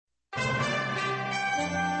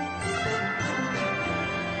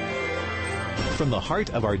From the heart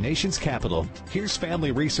of our nation's capital, here's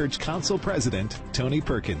Family Research Council President Tony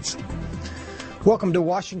Perkins. Welcome to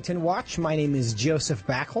Washington Watch. My name is Joseph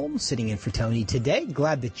Backholm, sitting in for Tony today.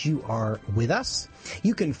 Glad that you are with us.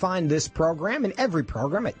 You can find this program and every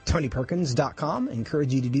program at TonyPerkins.com.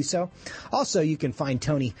 Encourage you to do so. Also, you can find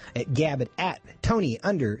Tony at Gab at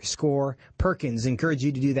Tony_Perkins. Encourage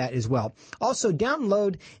you to do that as well. Also,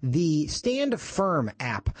 download the Stand Firm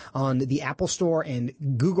app on the Apple Store and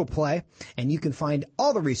Google Play, and you can find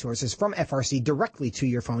all the resources from FRC directly to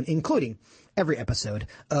your phone, including every episode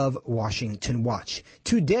of Washington Watch.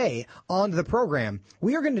 Today on the program,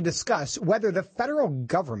 we are going to discuss whether the federal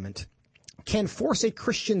government can force a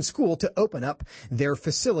Christian school to open up their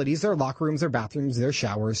facilities, their locker rooms, their bathrooms, their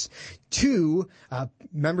showers to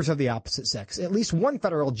members of the opposite sex. At least one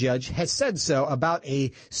federal judge has said so about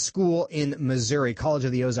a school in Missouri, College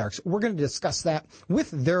of the Ozarks. We're going to discuss that with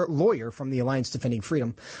their lawyer from the Alliance Defending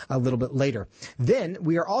Freedom a little bit later. Then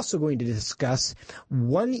we are also going to discuss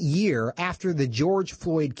 1 year after the George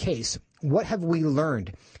Floyd case. What have we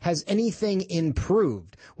learned? Has anything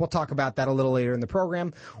improved? We'll talk about that a little later in the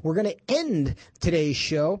program. We're going to end today's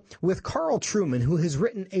show with Carl Trueman, who has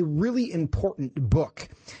written a really important book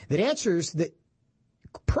that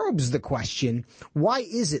probes the question, why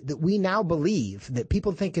is it that we now believe that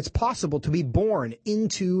people think it's possible to be born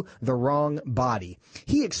into the wrong body?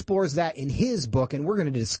 He explores that in his book, and we're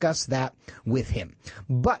going to discuss that with him.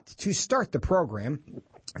 But to start the program,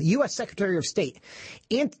 U.S. Secretary of State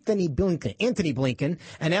Antony Blinken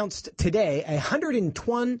announced today a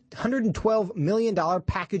 $112 million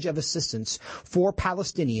package of assistance for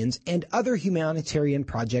Palestinians and other humanitarian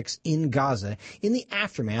projects in Gaza in the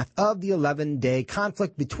aftermath of the 11-day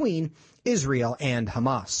conflict between Israel and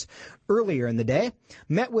Hamas. Earlier in the day,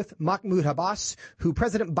 met with Mahmoud Abbas, who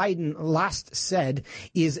President Biden last said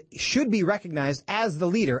should be recognized as the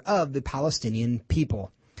leader of the Palestinian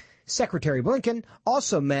people. Secretary Blinken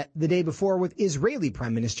also met the day before with Israeli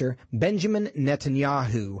Prime Minister Benjamin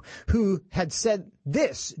Netanyahu, who had said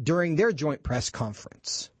this during their joint press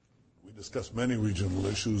conference. We discussed many regional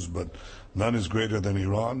issues, but none is greater than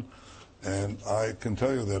Iran. And I can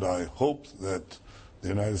tell you that I hope that the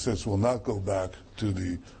United States will not go back to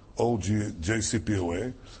the old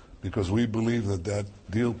JCPOA, because we believe that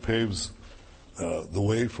deal paves the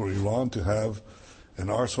way for Iran to have an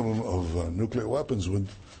arsenal of nuclear weapons with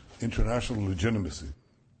international legitimacy.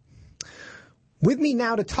 With me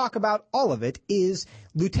now to talk about all of it is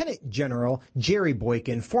Lieutenant General Jerry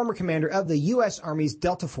Boykin, former commander of the U.S. Army's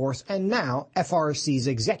Delta Force and now FRC's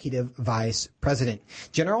Executive Vice President.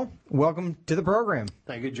 General, welcome to the program.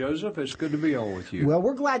 Thank you, Joseph. It's good to be on with you. Well,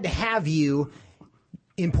 we're glad to have you.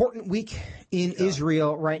 Important week in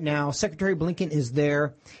Israel right now. Secretary Blinken is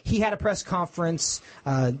there. He had a press conference.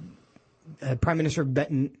 Prime Minister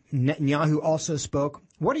Netanyahu also spoke.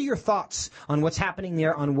 What are your thoughts on what's happening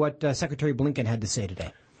there, on what Secretary Blinken had to say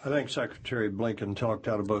today? I think Secretary Blinken talked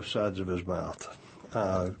out of both sides of his mouth.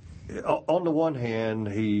 On the one hand,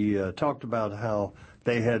 he talked about how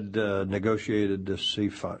they had negotiated this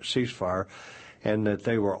ceasefire and that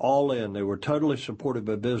they were all in. They were totally supportive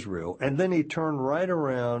of Israel. And then he turned right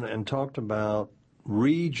around and talked about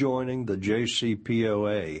rejoining the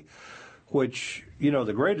JCPOA, which,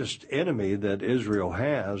 the greatest enemy that Israel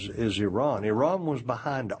has is Iran. Iran was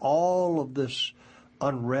behind all of this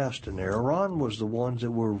unrest in there. Iran was the ones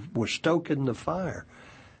that were stoking the fire.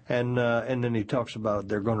 And then he talks about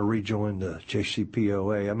they're going to rejoin the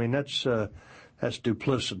JCPOA. I mean, that's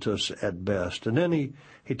duplicitous at best. And then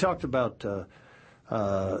he talked about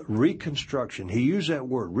reconstruction. He used that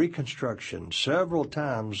word, reconstruction, several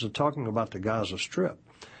times, talking about the Gaza Strip.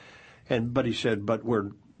 But he said, but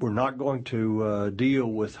we're not going to deal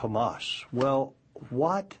with Hamas. Well,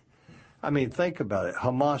 what? I mean, think about it.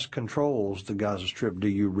 Hamas controls the Gaza Strip. Do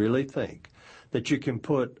you really think that you can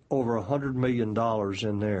put over $100 million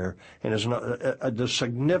in there, and the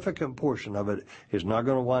significant portion of it is not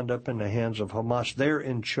going to wind up in the hands of Hamas? They're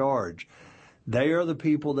in charge. They are the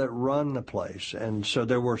people that run the place. And so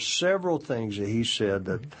there were several things that he said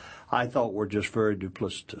that I thought were just very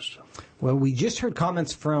duplicitous. Well, we just heard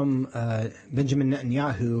comments from Benjamin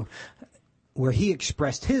Netanyahu where he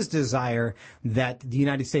expressed his desire that the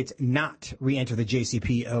United States not re-enter the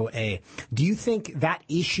JCPOA. Do you think that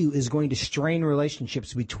issue is going to strain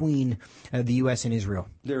relationships between the U.S. and Israel?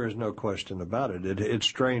 There is no question about it. It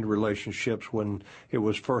strained relationships when it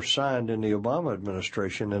was first signed in the Obama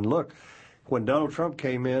administration. And look, when Donald Trump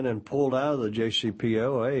came in and pulled out of the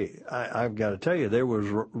JCPOA, I've got to tell you, there was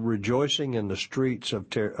rejoicing in the streets of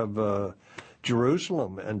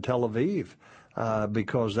Jerusalem and Tel Aviv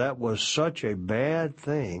because that was such a bad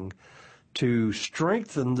thing to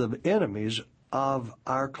strengthen the enemies of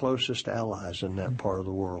our closest allies in that part of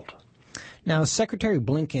the world. Now, Secretary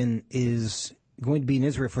Blinken is going to be in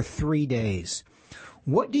Israel for 3 days.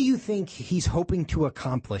 What do you think he's hoping to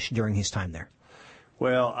accomplish during his time there?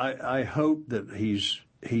 Well, I hope that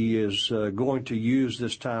he is going to use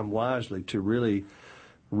this time wisely to really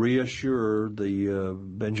reassure the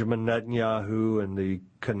Benjamin Netanyahu and the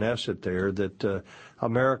Knesset there that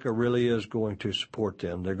America really is going to support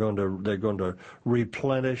them. They're going to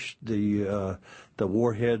replenish the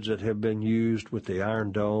warheads that have been used with the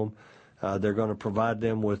Iron Dome. They're going to provide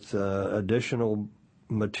them with additional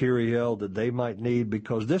material that they might need,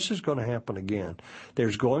 because this is going to happen again.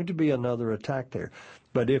 There's going to be another attack there.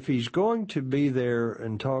 But if he's going to be there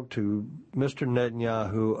and talk to Mr.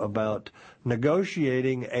 Netanyahu about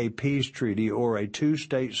negotiating a peace treaty or a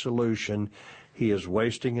two-state solution, he is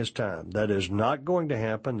wasting his time. That is not going to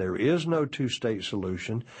happen. There is no two-state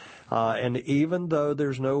solution. And even though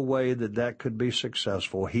there's no way that that could be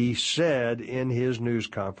successful, he said in his news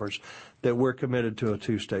conference that we're committed to a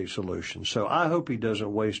two-state solution. So I hope he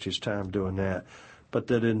doesn't waste his time doing that, but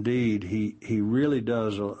that indeed he really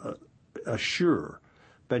does assure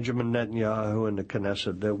Benjamin Netanyahu and the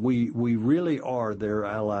Knesset that we really are their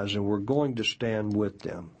allies and we're going to stand with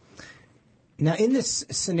them. Now, in this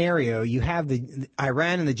scenario, you have the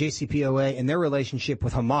Iran and the JCPOA and their relationship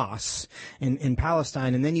with Hamas in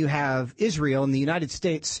Palestine, and then you have Israel and the United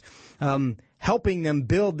States helping them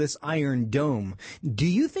build this Iron Dome. Do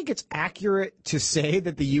you think it's accurate to say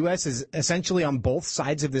that the U.S. is essentially on both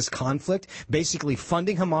sides of this conflict, basically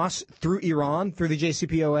funding Hamas through Iran, through the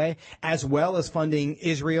JCPOA, as well as funding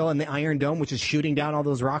Israel and the Iron Dome, which is shooting down all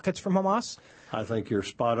those rockets from Hamas? I think you're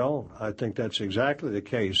spot on. I think that's exactly the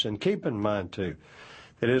case. And keep in mind, too,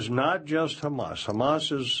 it is not just Hamas.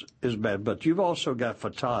 Hamas is bad, but you've also got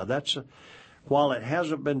Fatah. While it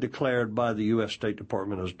hasn't been declared by the U.S. State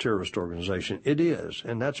Department as a terrorist organization, it is,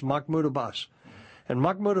 and that's Mahmoud Abbas. And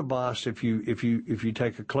Mahmoud Abbas, if you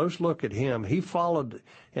take a close look at him, he followed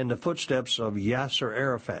in the footsteps of Yasser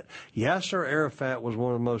Arafat. Yasser Arafat was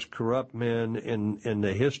one of the most corrupt men in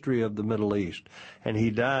the history of the Middle East, and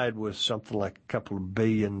he died with something like a couple of $1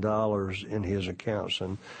 billion in his accounts.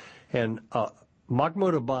 And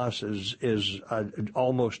Mahmoud Abbas is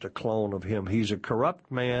almost a clone of him. He's a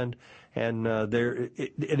corrupt man, and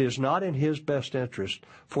it is not in his best interest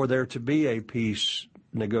for there to be a peace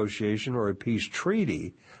negotiation or a peace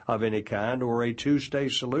treaty of any kind or a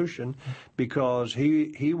two-state solution, because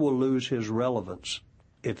he will lose his relevance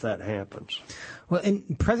if that happens. Well,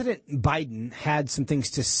 and President Biden had some things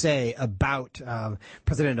to say about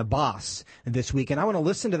President Abbas this week, and I want to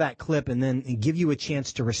listen to that clip and then give you a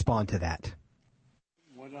chance to respond to that.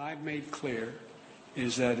 What I've made clear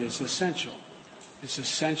is that it's essential. It's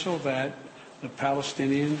essential that the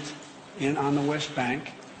Palestinians on the West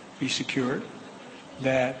Bank be secured,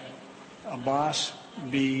 that Abbas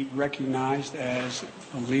be recognized as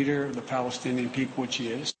a leader of the Palestinian people, which he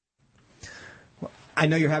is. Well, I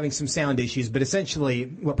know you're having some sound issues, but essentially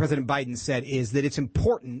what President Biden said is that it's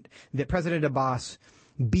important that President Abbas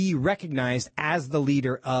be recognized as the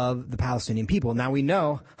leader of the Palestinian people. Now, we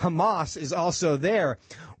know Hamas is also there.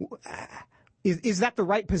 Is that the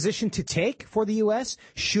right position to take for the U.S.?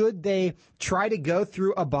 Should they try to go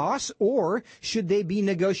through Abbas, or should they be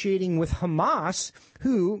negotiating with Hamas,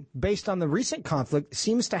 who, based on the recent conflict,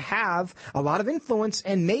 seems to have a lot of influence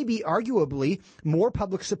and maybe arguably more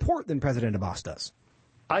public support than President Abbas does?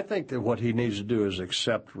 I think that what he needs to do is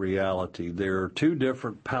accept reality. There are two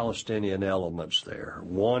different Palestinian elements there.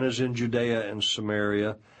 One is in Judea and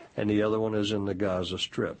Samaria, and the other one is in the Gaza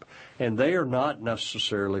Strip. And they are not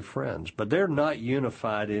necessarily friends, but they're not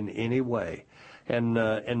unified in any way. And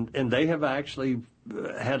they have actually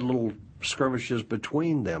had little skirmishes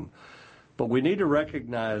between them. But we need to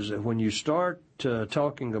recognize that when you start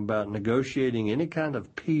talking about negotiating any kind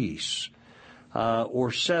of peace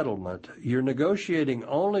or settlement, you're negotiating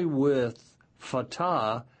only with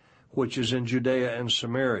Fatah, which is in Judea and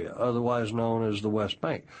Samaria, otherwise known as the West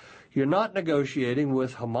Bank. You're not negotiating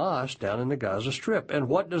with Hamas down in the Gaza Strip. And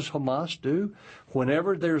what does Hamas do?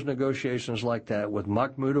 Whenever there's negotiations like that with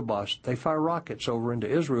Mahmoud Abbas, they fire rockets over into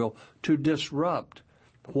Israel to disrupt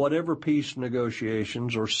whatever peace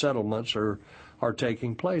negotiations or settlements are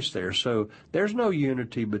taking place there. So there's no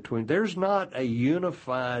unity there's not a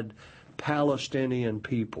unified Palestinian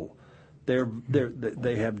people.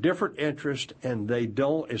 They have different interests, and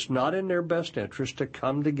it's not in their best interest to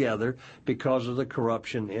come together because of the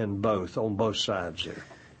corruption on both sides there.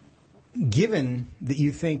 Given that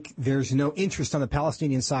you think there's no interest on the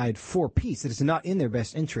Palestinian side for peace, that it's not in their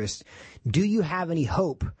best interest, do you have any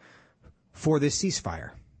hope for this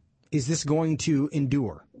ceasefire? Is this going to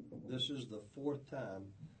endure? this is the fourth time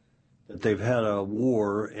that they've had a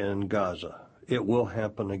war in Gaza. It will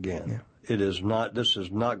happen again. Yeah. This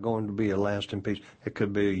is not going to be a lasting peace. It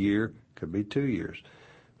could be a year, could be 2 years.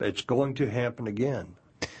 But it's going to happen again.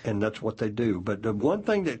 And that's what they do. But the one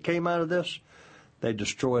thing that came out of this, they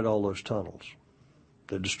destroyed all those tunnels.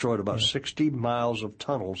 They destroyed about 60 miles of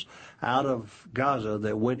tunnels out of Gaza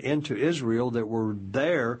that went into Israel that were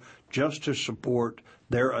there just to support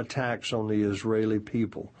their attacks on the Israeli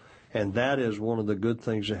people. And that is one of the good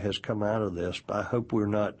things that has come out of this. I hope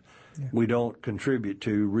we don't contribute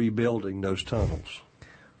to rebuilding those tunnels.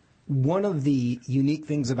 One of the unique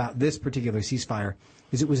things about this particular ceasefire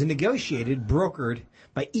is it was negotiated, brokered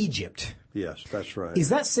by Egypt. Yes, that's right. Is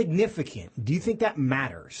that significant? Do you think that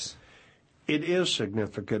matters? It is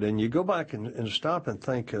significant, and you go back and stop and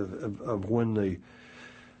think of when the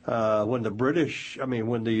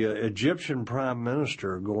Egyptian Prime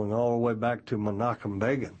Minister, going all the way back to Menachem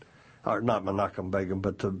Begin, or not Menachem Begin,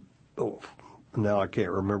 but now I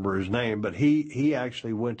can't remember his name, but he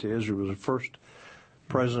actually went to Israel. He was the first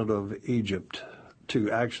president of Egypt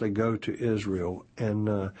to actually go to Israel,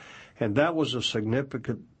 and that was a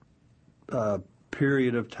significant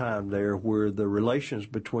period of time there where the relations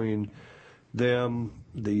between them,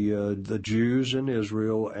 the Jews in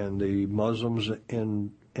Israel and the Muslims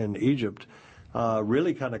in Egypt,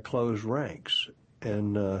 really kind of closed ranks,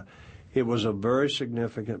 and it was a very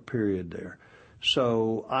significant period there.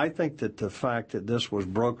 So I think that the fact that this was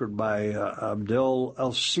brokered by Abdel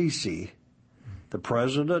el-Sisi, the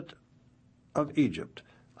president of Egypt,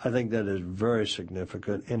 I think that is very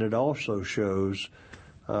significant, and it also shows,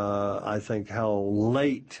 I think, how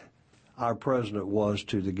late our president was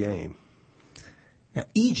to the game. Now,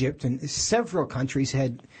 Egypt and several countries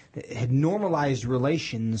had normalized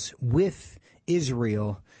relations with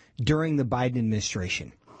Israel during the Biden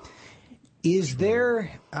administration. Is there,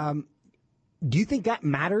 do you think that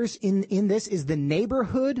matters in this? Is the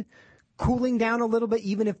neighborhood cooling down a little bit,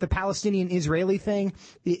 even if the Palestinian-Israeli thing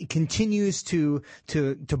continues to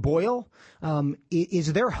boil?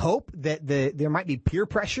 Is there hope that there might be peer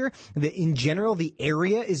pressure, that in general the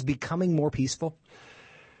area is becoming more peaceful?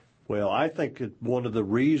 Well, I think one of the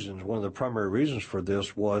primary reasons for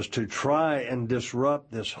this was to try and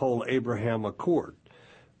disrupt this whole Abraham Accord,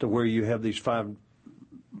 to where you have these 5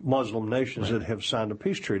 Muslim nations that have signed a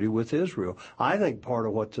peace treaty with Israel. I think part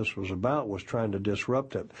of what this was about was trying to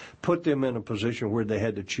disrupt it, put them in a position where they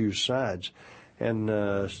had to choose sides. And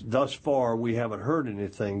thus far, we haven't heard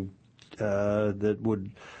anything that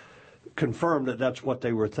would confirm that that's what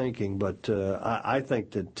they were thinking. But I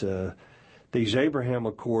think that these Abraham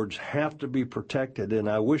Accords have to be protected, and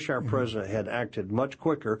I wish our president had acted much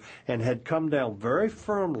quicker and had come down very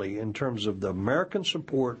firmly in terms of the American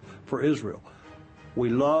support for Israel. We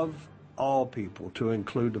love all people, to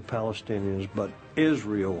include the Palestinians, but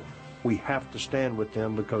Israel, we have to stand with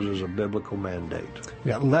them because there's a biblical mandate.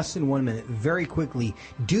 We got less than 1 minute. Very quickly,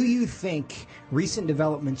 do you think recent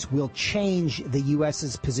developments will change the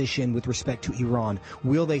U.S.'s position with respect to Iran?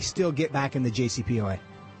 Will they still get back in the JCPOA? I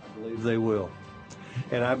believe they will.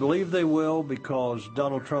 And I believe they will because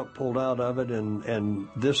Donald Trump pulled out of it, and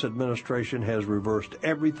this administration has reversed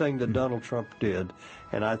everything that Donald Trump did.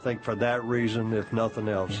 And I think for that reason, if nothing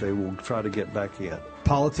else, they will try to get back in.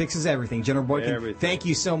 Politics is everything. General Boykin, thank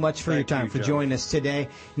you so much for your time, for joining us today.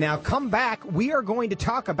 Now, come back. We are going to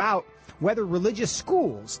talk about whether religious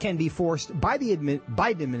schools can be forced by the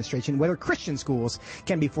Biden administration, whether Christian schools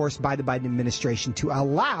can be forced by the Biden administration to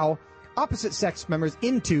allow opposite sex members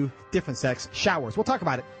into different sex showers. We'll talk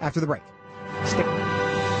about it after the break. Stick with me.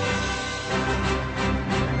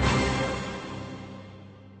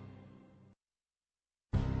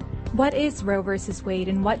 What is Roe v. Wade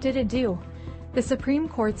and what did it do? The Supreme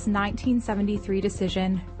Court's 1973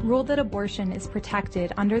 decision ruled that abortion is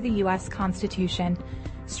protected under the U.S. Constitution,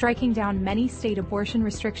 striking down many state abortion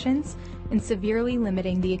restrictions and severely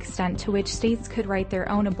limiting the extent to which states could write their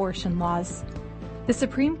own abortion laws. The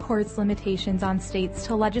Supreme Court's limitations on states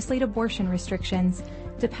to legislate abortion restrictions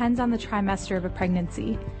depends on the trimester of a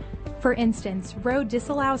pregnancy. For instance, Roe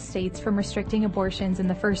disallows states from restricting abortions in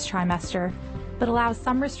the first trimester, but allows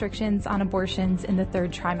some restrictions on abortions in the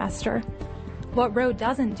third trimester. What Roe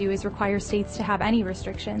doesn't do is require states to have any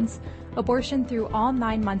restrictions. Abortion through all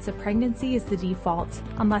 9 months of pregnancy is the default,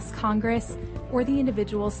 unless Congress or the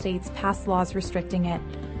individual states pass laws restricting it.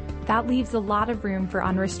 That leaves a lot of room for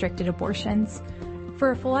unrestricted abortions.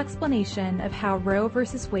 For a full explanation of how Roe v.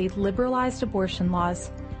 Wade liberalized abortion laws,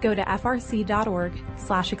 go to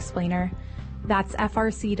frc.org/explainer. That's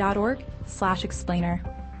frc.org/explainer.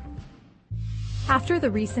 After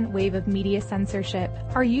the recent wave of media censorship,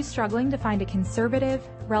 are you struggling to find a conservative,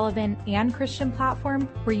 relevant, and Christian platform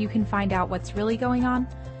where you can find out what's really going on?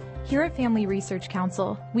 Here at Family Research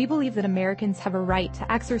Council, we believe that Americans have a right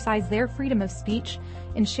to exercise their freedom of speech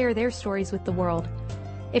and share their stories with the world.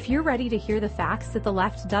 If you're ready to hear the facts that the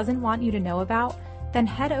left doesn't want you to know about, then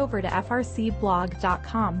head over to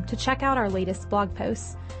frcblog.com to check out our latest blog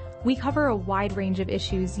posts. We cover a wide range of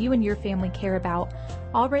issues you and your family care about,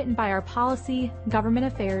 all written by our policy, government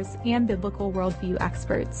affairs, and biblical worldview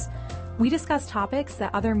experts. We discuss topics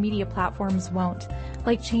that other media platforms won't,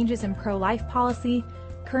 like changes in pro-life policy,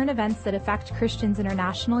 current events that affect Christians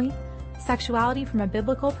internationally, sexuality from a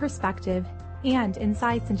biblical perspective, and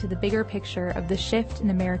insights into the bigger picture of the shift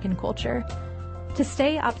in American culture. To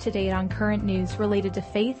stay up to date on current news related to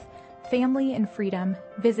faith, family, and freedom,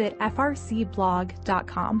 visit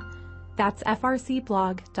frcblog.com. That's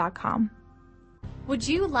frcblog.com. Would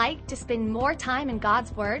you like to spend more time in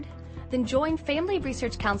God's Word? Then join Family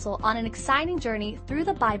Research Council on an exciting journey through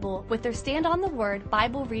the Bible with their Stand on the Word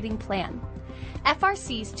Bible Reading Plan.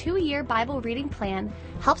 FRC's 2-year Bible reading plan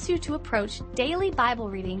helps you to approach daily Bible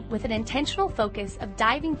reading with an intentional focus of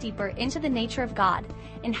diving deeper into the nature of God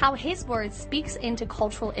and how His Word speaks into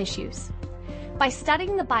cultural issues. By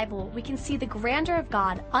studying the Bible, we can see the grandeur of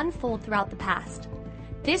God unfold throughout the past.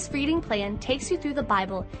 This reading plan takes you through the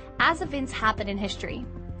Bible as events happen in history.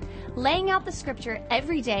 Laying out the scripture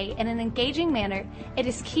every day in an engaging manner, it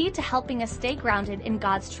is key to helping us stay grounded in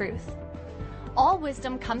God's truth. All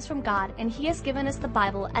wisdom comes from God, and He has given us the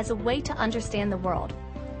Bible as a way to understand the world.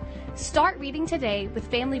 Start reading today with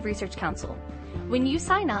Family Research Council. When you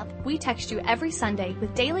sign up, we text you every Sunday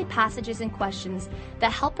with daily passages and questions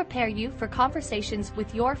that help prepare you for conversations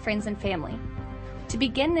with your friends and family. To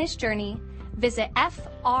begin this journey, visit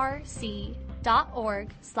frc.org/Bible.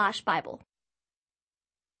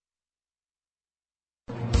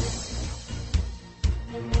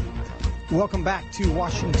 Welcome back to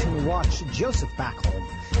Washington Watch. Joseph Backholm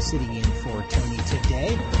sitting in for Tony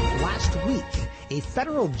today. Last week, a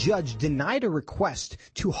federal judge denied a request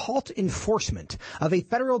to halt enforcement of a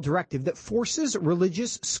federal directive that forces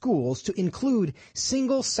religious schools to include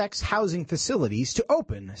single-sex housing facilities, to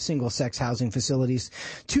open single-sex housing facilities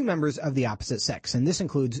to members of the opposite sex. And this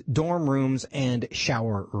includes dorm rooms and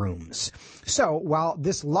shower rooms. So while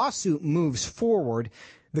this lawsuit moves forward,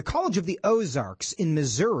 the College of the Ozarks in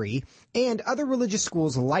Missouri and other religious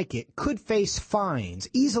schools like it could face fines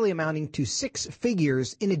easily amounting to 6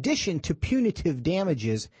 figures in addition to punitive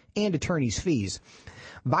damages and attorney's fees.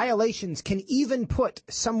 Violations can even put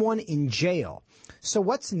someone in jail. So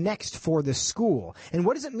what's next for the school? And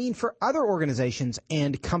what does it mean for other organizations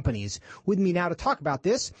and companies? With me now to talk about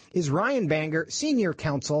this is Ryan Banger, Senior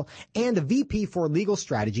Counsel and the VP for Legal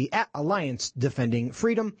Strategy at Alliance Defending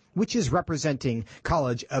Freedom, which is representing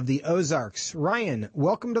College of the Ozarks. Ryan,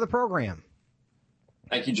 welcome to the program.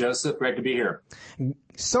 Thank you, Joseph. Great to be here.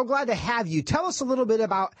 So glad to have you. Tell us a little bit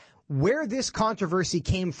about where this controversy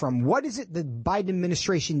came from. What is it the Biden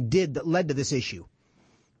administration did that led to this issue?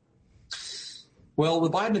 Well, the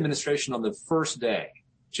Biden administration on the first day,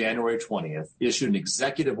 January 20th, issued an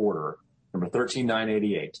executive order, number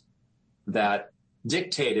 13988, that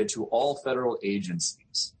dictated to all federal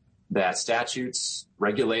agencies that statutes,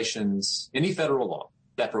 regulations, any federal law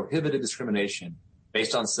that prohibited discrimination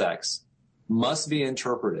based on sex must be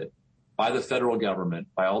interpreted by the federal government,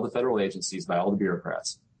 by all the federal agencies, by all the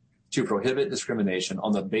bureaucrats, to prohibit discrimination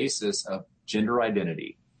on the basis of gender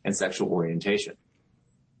identity and sexual orientation.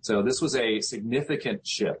 So this was a significant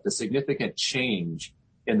shift, a significant change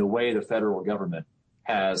in the way the federal government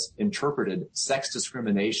has interpreted sex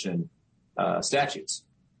discrimination statutes.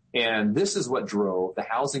 And this is what drove the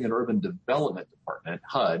Housing and Urban Development Department,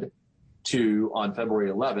 HUD, to, on February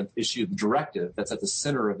 11th, issue the directive that's at the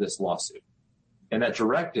center of this lawsuit. And that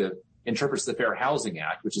directive interprets the Fair Housing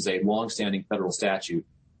Act, which is a longstanding federal statute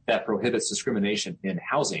that prohibits discrimination in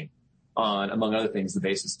housing on, among other things, the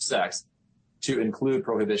basis of sex, to include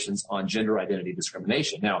prohibitions on gender identity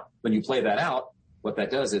discrimination. Now, when you play that out, what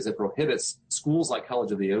that does is it prohibits schools like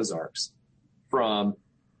College of the Ozarks from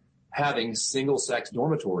having single-sex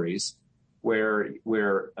dormitories where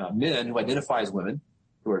men who identify as women,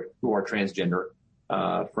 who are transgender,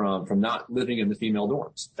 from not living in the female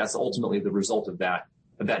dorms. That's ultimately the result of that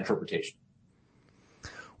interpretation.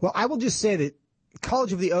 Well, I will just say that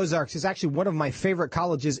College of the Ozarks is actually one of my favorite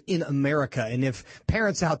colleges in America. And if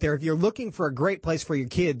parents out there, if you're looking for a great place for your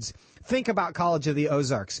kids, think about College of the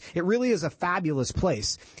Ozarks. It really is a fabulous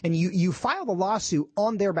place. And you filed a lawsuit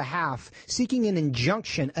on their behalf seeking an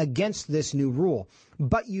injunction against this new rule,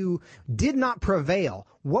 but you did not prevail.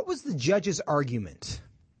 What was the judge's argument?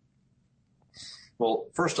 Well,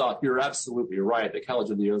 first off, you're absolutely right. The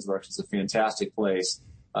College of the Ozarks is a fantastic place.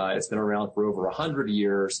 It's been around for over 100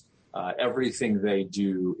 years. Everything they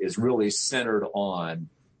do is really centered on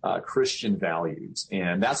Christian values.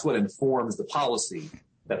 And that's what informs the policy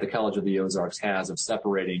that the College of the Ozarks has of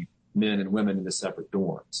separating men and women into separate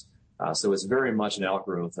dorms. So it's very much an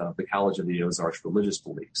outgrowth of the College of the Ozarks religious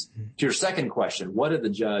beliefs. To your second question, what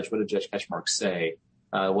did Judge Ketchmark say?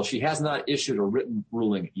 Well, she has not issued a written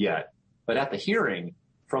ruling yet. But at the hearing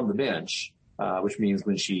from the bench, which means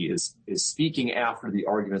when she is speaking after the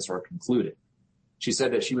arguments are concluded, she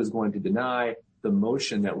said that she was going to deny the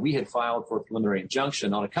motion that we had filed for a preliminary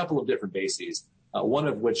injunction on a couple of different bases, one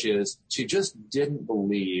of which is she just didn't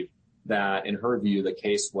believe that, in her view, the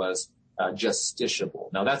case was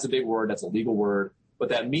justiciable. Now, that's a big word. That's a legal word. What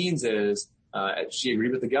that means is she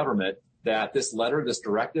agreed with the government that this letter, this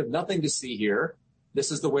directive, nothing to see here.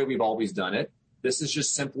 This is the way we've always done it. This is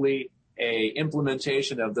just simply a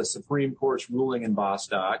implementation of the Supreme Court's ruling in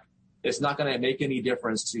Bostock. It's not going to make any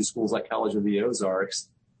difference to schools like College of the Ozarks.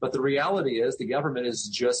 But the reality is the government is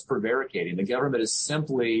just prevaricating. The government is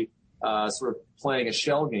simply sort of playing a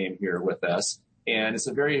shell game here with us. And it's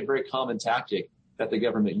a very, very common tactic that the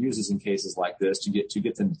government uses in cases like this to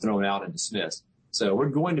get them thrown out and dismissed. So we're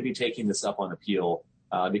going to be taking this up on appeal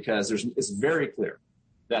because it's very clear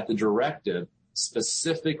that the directive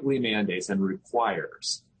specifically mandates and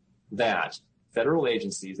requires that federal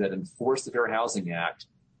agencies that enforce the Fair Housing Act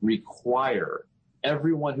require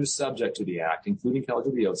everyone who's subject to the act, including College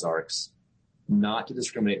of the Ozarks, not to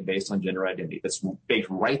discriminate based on gender identity. That's baked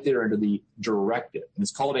right there into the directive. And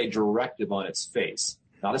it's called a directive on its face,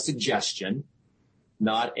 not a suggestion,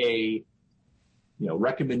 not a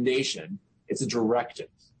recommendation. It's a directive.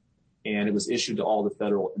 And it was issued to all the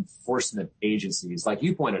federal enforcement agencies. Like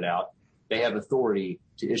you pointed out, they have authority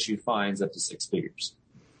to issue fines up to 6 figures.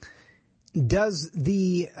 Does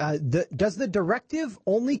the directive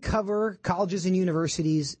only cover colleges and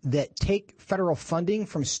universities that take federal funding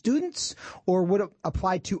from students, or would it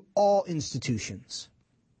apply to all institutions?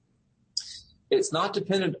 It's not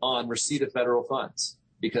dependent on receipt of federal funds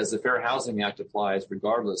because the Fair Housing Act applies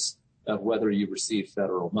regardless of whether you receive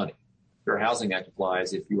federal money. Fair Housing Act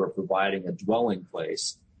applies if you are providing a dwelling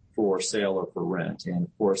place for sale or for rent. And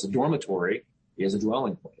of course, a dormitory is a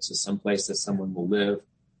dwelling place. It's some place that someone will live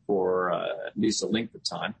for at least a length of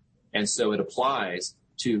time. And so it applies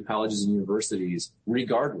to colleges and universities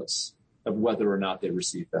regardless of whether or not they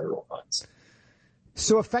receive federal funds.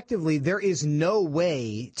 So effectively, there is no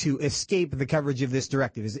way to escape the coverage of this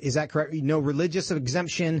directive. Is that correct? No religious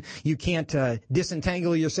exemption. You can't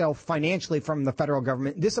disentangle yourself financially from the federal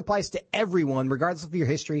government. This applies to everyone, regardless of your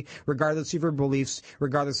history, regardless of your beliefs,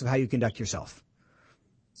 regardless of how you conduct yourself.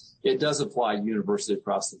 It does apply universally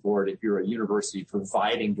across the board if you're a university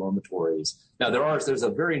providing dormitories. Now, there's a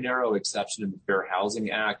very narrow exception in the Fair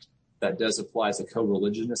Housing Act that does apply as a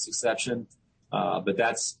co-religionist exception, but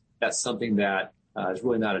that's something that is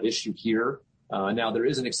really not an issue here. Now, there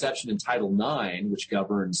is an exception in Title IX, which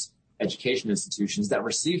governs education institutions that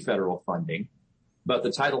receive federal funding, but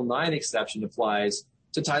the Title IX exception applies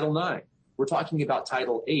to Title IX. We're talking about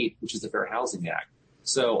Title VIII, which is the Fair Housing Act.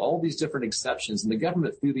 So all these different exceptions, and the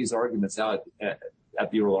government threw these arguments out at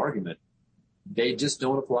the oral argument, they just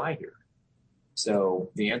don't apply here. So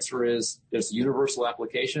the answer is there's universal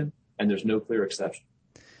application and there's no clear exception.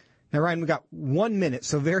 Now, Ryan, we've got 1 minute,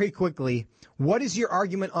 so very quickly, what is your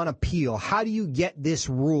argument on appeal? How do you get this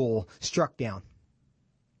rule struck down?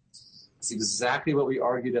 It's exactly what we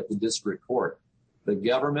argued at the district court. The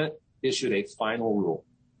government issued a final rule,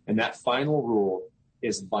 and that final rule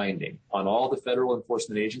is binding on all the federal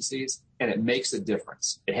enforcement agencies, and it makes a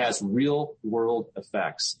difference. It has real-world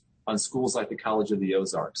effects on schools like the College of the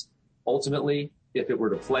Ozarks. Ultimately, if it were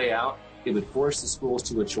to play out, it would force the schools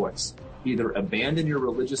to a choice. Either abandon your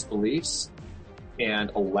religious beliefs and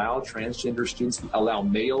allow transgender students, allow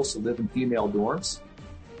males to live in female dorms,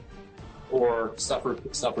 or suffer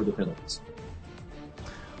the penalties.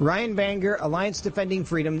 Ryan Banger, Alliance Defending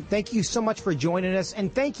Freedom, thank you so much for joining us,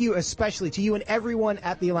 and thank you especially to you and everyone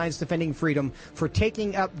at the Alliance Defending Freedom for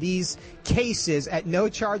taking up these cases at no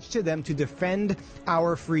charge to them to defend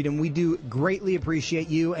our freedom. We do greatly appreciate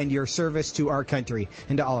you and your service to our country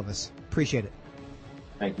and to all of us. Appreciate it.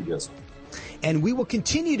 Thank you, Joseph. And we will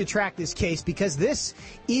continue to track this case because this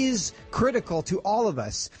is critical to all of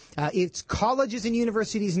us. It's colleges and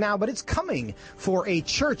universities now, but it's coming for a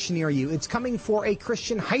church near you. It's coming for a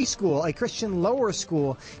Christian high school, a Christian lower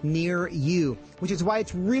school near you, which is why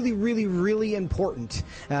it's really, really, really important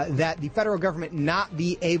that the federal government not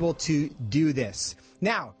be able to do this.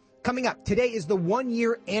 Now, coming up, today is the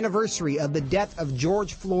 1-year anniversary of the death of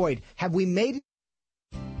George Floyd. Have we made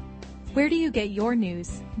Where do you get your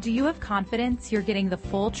news? Do you have confidence you're getting the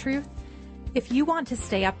full truth? If you want to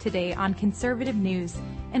stay up to date on conservative news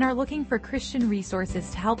and are looking for Christian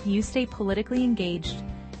resources to help you stay politically engaged,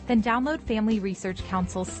 then download Family Research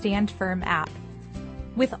Council's Stand Firm app.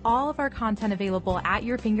 With all of our content available at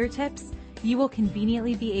your fingertips, you will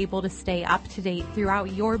conveniently be able to stay up to date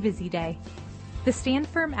throughout your busy day. The Stand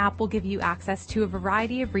Firm app will give you access to a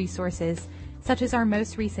variety of resources, such as our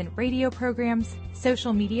most recent radio programs,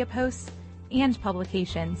 social media posts, and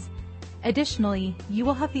publications. Additionally, you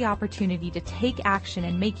will have the opportunity to take action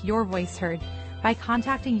and make your voice heard by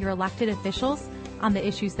contacting your elected officials on the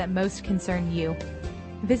issues that most concern you.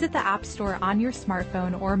 Visit the App Store on your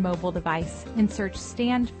smartphone or mobile device and search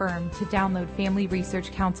Stand Firm to download Family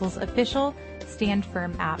Research Council's official Stand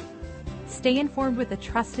Firm app. Stay informed with a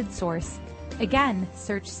trusted source. Again,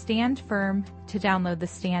 search Stand Firm to download the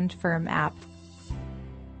Stand Firm app.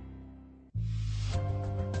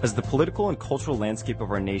 As the political and cultural landscape of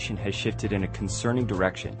our nation has shifted in a concerning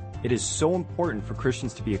direction, it is so important for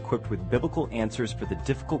Christians to be equipped with biblical answers for the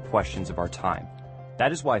difficult questions of our time.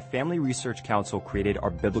 That is why Family Research Council created our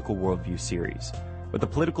Biblical Worldview series. With the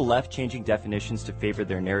political left changing definitions to favor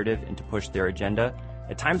their narrative and to push their agenda,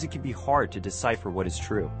 at times it can be hard to decipher what is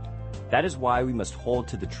true. That is why we must hold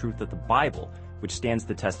to the truth of the Bible, which stands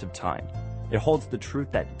the test of time. It holds the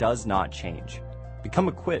truth that does not change. Become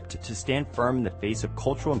equipped to stand firm in the face of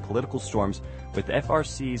cultural and political storms with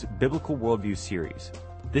FRC's Biblical Worldview series.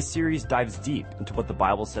 This series dives deep into what the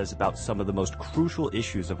Bible says about some of the most crucial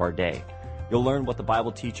issues of our day. You'll learn what the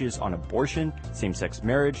Bible teaches on abortion, same-sex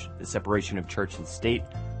marriage, the separation of church and state,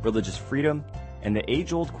 religious freedom, and the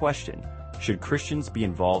age-old question, should Christians be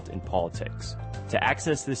involved in politics? To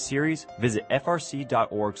access this series, visit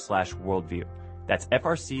frc.org/worldview. That's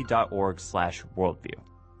frc.org/worldview.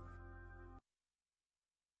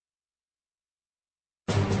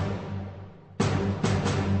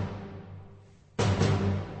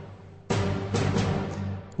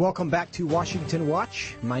 Welcome back to Washington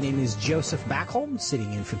Watch. My name is Joseph Backholm,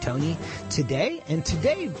 sitting in for Tony today, and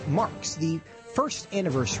today marks the first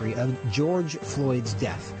anniversary of George Floyd's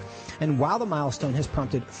death. And while the milestone has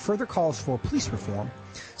prompted further calls for police reform,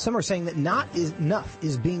 some are saying that not enough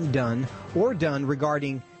is being done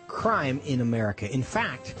regarding crime in America. In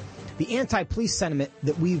fact, the anti-police sentiment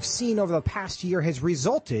that we've seen over the past year has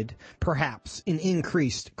resulted, perhaps, in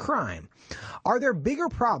increased crime. Are there bigger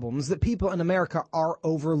problems that people in America are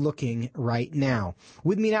overlooking right now?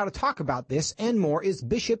 With me now to talk about this and more is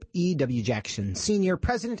Bishop E.W. Jackson, Senior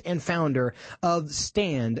President and Founder of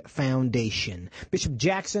Stand Foundation. Bishop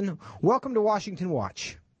Jackson, welcome to Washington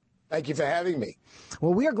Watch. Thank you for having me.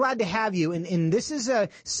 Well, we are glad to have you, and this is a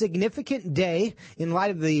significant day in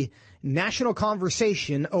light of the national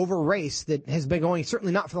conversation over race that has been going,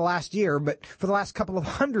 certainly not for the last year, but for the last couple of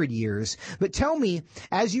 100 years. But tell me,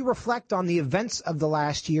 as you reflect on the events of the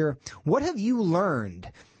last year, what have you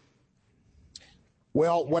learned?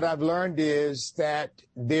 Well, what I've learned is that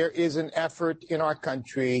there is an effort in our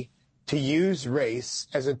country to use race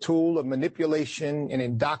as a tool of manipulation and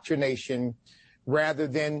indoctrination rather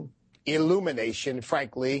than illumination,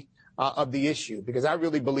 frankly, of the issue. Because I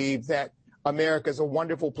really believe that America is a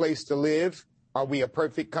wonderful place to live. Are we a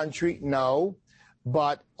perfect country? No.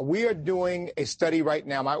 But we are doing a study right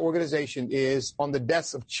now. My organization is on the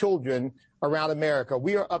deaths of children around America.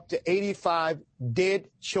 We are up to 85 dead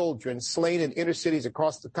children slain in inner cities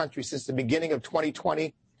across the country since the beginning of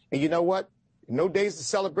 2020. And you know what? No days to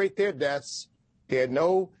celebrate their deaths. There are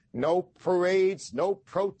no parades, no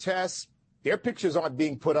protests. Their pictures aren't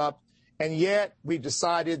being put up. And yet we've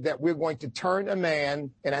decided that we're going to turn a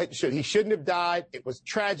man, and he shouldn't have died. It was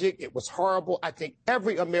tragic. It was horrible. I think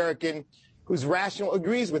every American who's rational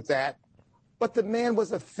agrees with that. But the man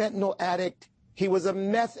was a fentanyl addict. He was a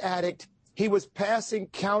meth addict. He was passing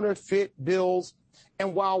counterfeit bills.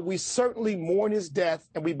 And while we certainly mourn his death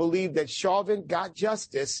and we believe that Chauvin got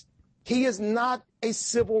justice, he is not a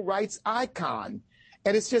civil rights icon.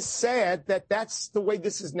 And it's just sad that that's the way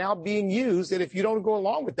this is now being used. And if you don't go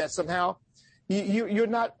along with that somehow, you're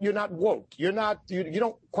not woke. You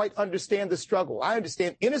don't quite understand the struggle. I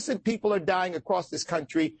understand innocent people are dying across this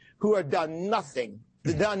country who have done nothing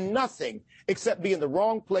except be in the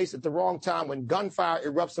wrong place at the wrong time when gunfire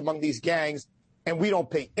erupts among these gangs. And we don't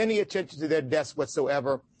pay any attention to their deaths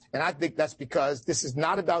whatsoever. And I think that's because this is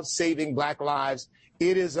not about saving black lives.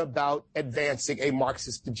 It is about advancing a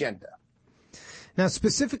Marxist agenda. Now,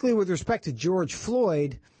 specifically with respect to George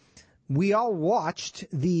Floyd, we all watched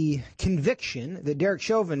the conviction that Derek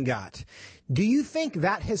Chauvin got. Do you think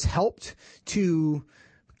that has helped to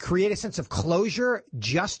create a sense of closure,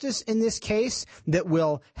 justice in this case that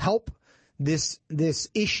will help this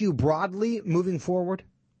issue broadly moving forward?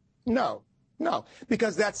 No,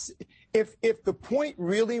 because if the point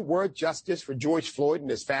really were justice for George Floyd and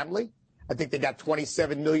his family, I think they got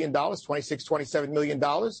 $27 million.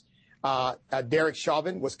 Derek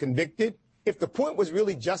Chauvin was convicted. If the point was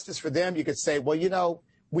really justice for them, you could say, well,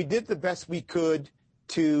 we did the best we could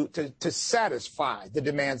to satisfy the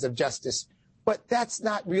demands of justice. But that's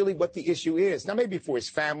not really what the issue is. Now, maybe for his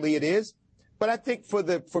family it is. But I think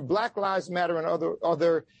for Black Lives Matter and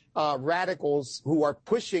other radicals who are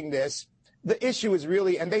pushing this, the issue is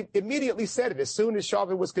really, and they immediately said it as soon as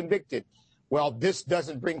Chauvin was convicted, well, this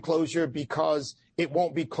doesn't bring closure because it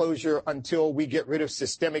won't be closure until we get rid of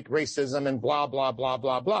systemic racism and blah, blah, blah,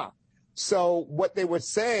 blah, blah. So what they were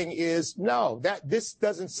saying is, no, that this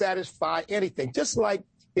doesn't satisfy anything. Just like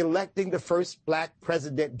electing the first black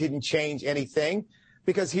president didn't change anything,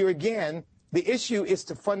 because here again, the issue is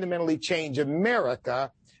to fundamentally change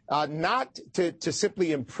America, not to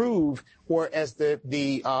simply improve, or as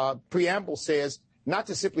the preamble says, not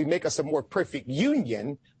to simply make us a more perfect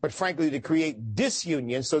union, but frankly to create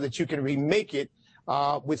disunion so that you can remake it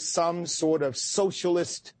with some sort of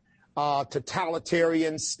socialist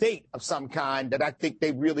totalitarian state of some kind that I think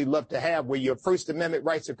they really love to have, where your First Amendment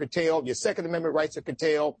rights are curtailed, your Second Amendment rights are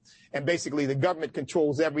curtailed, and basically the government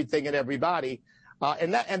controls everything and everybody.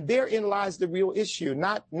 And therein lies the real issue,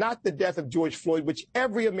 not the death of George Floyd, which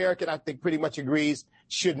every American, I think, pretty much agrees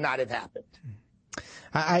should not have happened.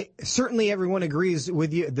 I certainly everyone agrees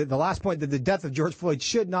with you. The last point, that the death of George Floyd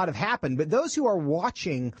should not have happened. But those who are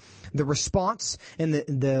watching the response and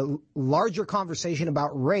the larger conversation about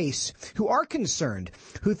race, who are concerned,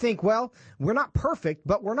 who think, well, we're not perfect,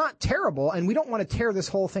 but we're not terrible, and we don't want to tear this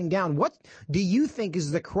whole thing down. What do you think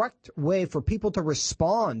is the correct way for people to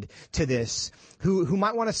respond to this, who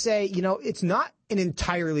might want to say, it's not an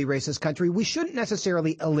entirely racist country. We shouldn't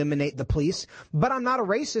necessarily eliminate the police, but I'm not a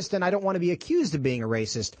racist and I don't want to be accused of being a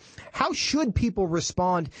racist. How should people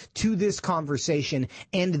respond to this conversation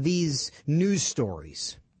and these news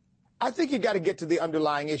stories? I think you got to get to the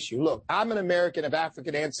underlying issue. Look, I'm an American of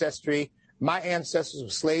African ancestry. My ancestors were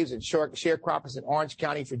slaves and sharecroppers in Orange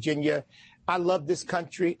County, Virginia. I love this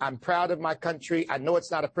country. I'm proud of my country. I know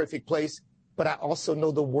it's not a perfect place, but I also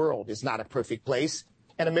know the world is not a perfect place.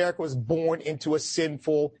 And America was born into a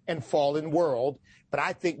sinful and fallen world. But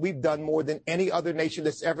I think we've done more than any other nation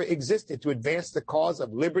that's ever existed to advance the cause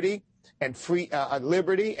of liberty and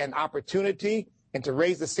liberty and opportunity, and to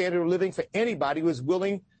raise the standard of living for anybody who is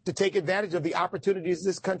willing to take advantage of the opportunities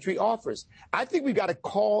this country offers. I think we've got to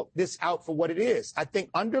call this out for what it is. I think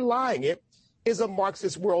underlying it is a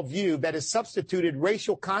Marxist worldview that has substituted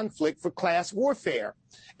racial conflict for class warfare.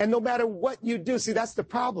 And no matter what you do, see, that's the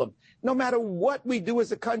problem. No matter what we do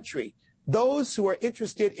as a country, those who are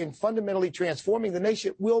interested in fundamentally transforming the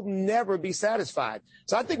nation will never be satisfied.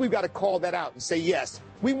 So I think we've got to call that out and say, yes,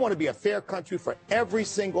 we want to be a fair country for every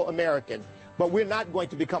single American, but we're not going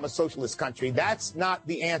to become a socialist country. That's not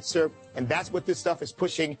the answer, and that's what this stuff is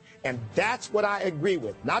pushing, and that's what I agree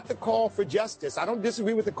with. Not the call for justice. I don't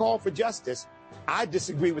disagree with the call for justice. I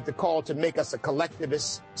disagree with the call to make us a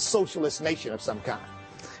collectivist socialist nation of some kind.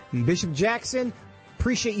 Bishop Jackson,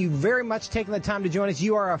 appreciate you very much taking the time to join us.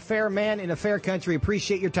 You are a fair man in a fair country.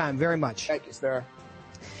 Appreciate your time very much. Thank you, sir.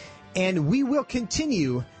 And we will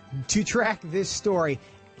continue to track this story.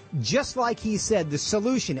 Just like he said, the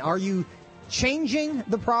solution, are you changing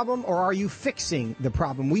the problem or are you fixing the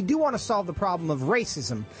problem? We do want to solve the problem of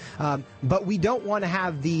racism, but we don't want to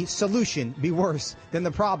have the solution be worse than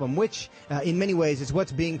the problem, which in many ways is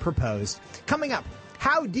what's being proposed. Coming up,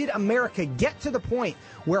 how did America get to the point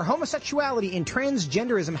where homosexuality and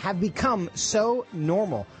transgenderism have become so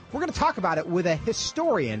normal? We're going to talk about it with a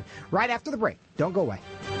historian right after the break. Don't go away.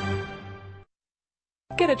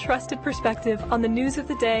 Get a trusted perspective on the news of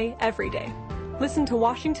the day every day. Listen to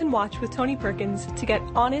Washington Watch with Tony Perkins to get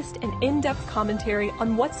honest and in-depth commentary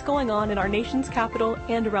on what's going on in our nation's capital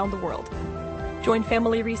and around the world. Join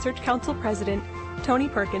Family Research Council President Tony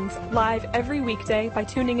Perkins live every weekday by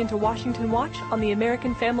tuning into Washington Watch on the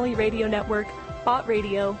American Family Radio Network, Bott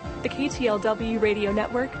Radio, the KTLW Radio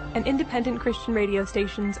Network, and independent Christian radio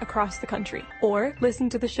stations across the country. Or listen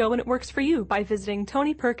to the show when it works for you by visiting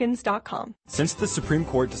TonyPerkins.com. Since the Supreme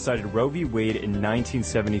Court decided Roe v. Wade in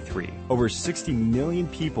 1973, over 60 million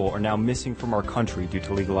people are now missing from our country due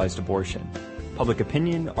to legalized abortion. Public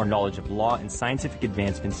opinion, our knowledge of law, and scientific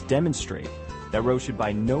advancements demonstrate that Roe should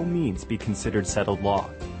by no means be considered settled law.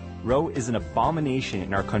 Roe is an abomination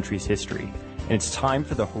in our country's history, and it's time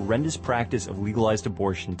for the horrendous practice of legalized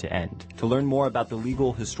abortion to end. To learn more about the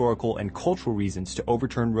legal, historical, and cultural reasons to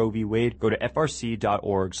overturn Roe v. Wade, go to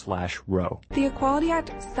frc.org/Roe. The Equality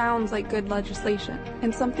Act sounds like good legislation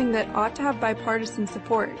and something that ought to have bipartisan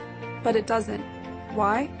support, but it doesn't.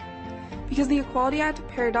 Why? Because the Equality Act,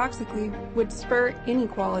 paradoxically, would spur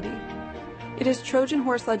inequality. It is Trojan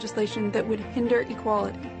horse legislation that would hinder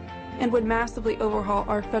equality and would massively overhaul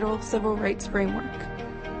our federal civil rights framework.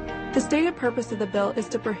 The stated purpose of the bill is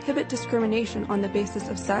to prohibit discrimination on the basis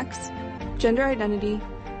of sex, gender identity,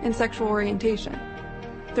 and sexual orientation.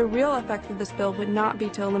 The real effect of this bill would not be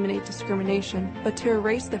to eliminate discrimination, but to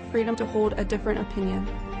erase the freedom to hold a different opinion.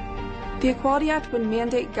 The Equality Act would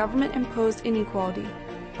mandate government-imposed inequality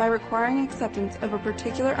by requiring acceptance of a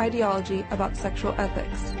particular ideology about sexual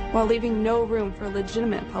ethics, while leaving no room for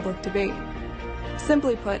legitimate public debate.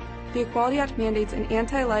 Simply put, the Equality Act mandates an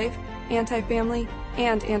anti-life, anti-family,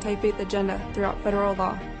 and anti-faith agenda throughout federal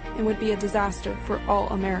law and would be a disaster for all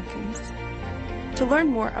Americans. To learn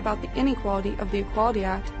more about the inequality of the Equality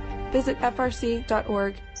Act, visit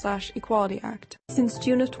frc.org/Equality Act. Since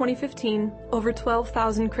June of 2015, over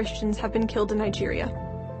 12,000 Christians have been killed in Nigeria.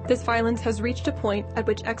 This violence has reached a point at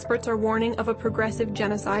which experts are warning of a progressive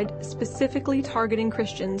genocide specifically targeting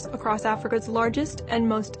Christians across Africa's largest and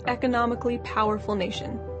most economically powerful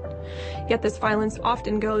nation. Yet this violence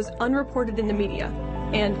often goes unreported in the media,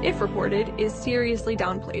 and if reported, is seriously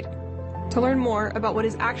downplayed. To learn more about what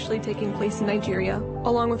is actually taking place in Nigeria,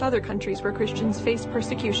 along with other countries where Christians face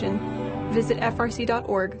persecution, visit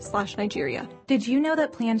frc.org/Nigeria. Did you know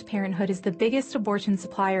that Planned Parenthood is the biggest abortion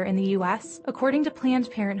supplier in the U.S.? According to Planned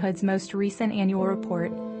Parenthood's most recent annual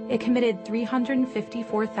report, it committed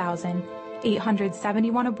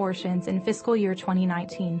 354,871 abortions in fiscal year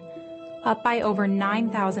 2019, up by over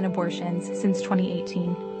 9,000 abortions since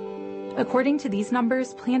 2018. According to these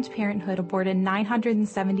numbers, Planned Parenthood aborted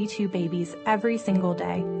 972 babies every single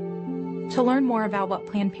day. To learn more about what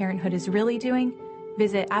Planned Parenthood is really doing,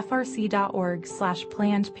 visit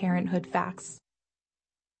frc.org/Planned Parenthood Facts.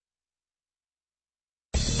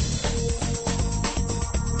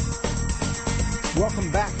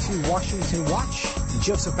 Welcome back to Washington Watch.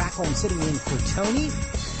 Joseph Backholm sitting in for Tony.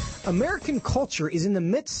 American culture is in the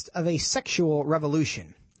midst of a sexual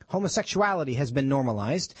revolution. Homosexuality has been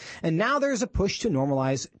normalized, and now there's a push to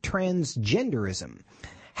normalize transgenderism.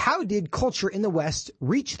 How did culture in the West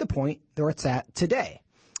reach the point where it's at today?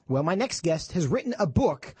 Well, my next guest has written a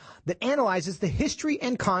book that analyzes the history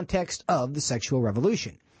and context of the sexual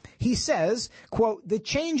revolution. He says, quote, "The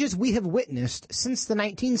changes we have witnessed since the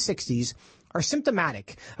 1960s are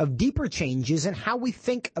symptomatic of deeper changes in how we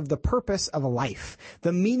think of the purpose of a life,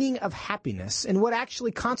 the meaning of happiness, and what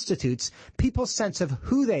actually constitutes people's sense of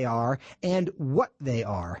who they are and what they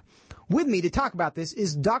are." With me to talk about this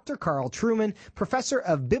is Dr. Carl Trueman, professor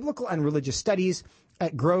of biblical and religious studies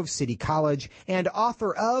at Grove City College and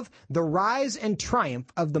author of The Rise and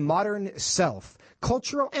Triumph of the Modern Self,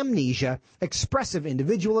 Cultural Amnesia, Expressive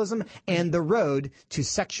Individualism, and the Road to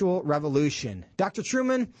Sexual Revolution. Dr.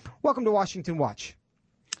 Trueman, welcome to Washington Watch.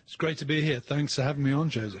 It's great to be here. Thanks for having me on,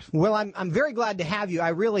 Joseph. Well, I'm very glad to have you. I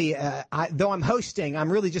really, though I'm hosting,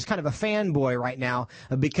 I'm really just kind of a fanboy right now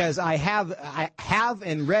because I have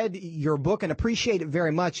and read your book and appreciate it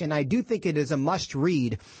very much, and I do think it is a must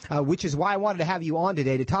read, which is why I wanted to have you on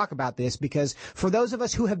today to talk about this, because for those of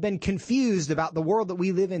us who have been confused about the world that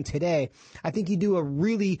we live in today, I think you do a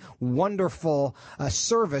really wonderful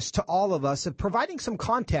service to all of us of providing some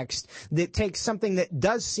context that takes something that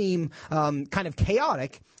does seem kind of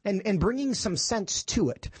chaotic and bringing some sense to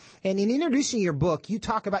it. And in introducing your book, you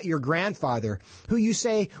talk about your grandfather, who you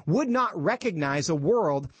say would not recognize a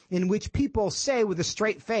world in which people say with a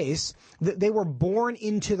straight face that they were born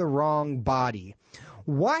into the wrong body.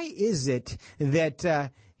 Why is it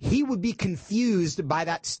that he would be confused by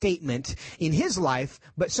that statement in his life,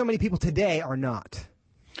 but so many people today are not?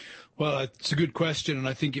 Well, it's a good question, and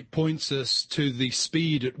I think it points us to the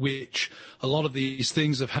speed at which a lot of these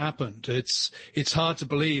things have happened. It's hard to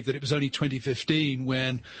believe that it was only 2015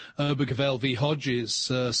 when Obergefell v. Hodges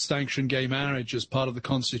sanctioned gay marriage as part of the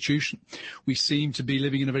Constitution. We seem to be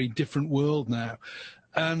living in a very different world now.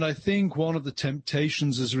 And I think one of the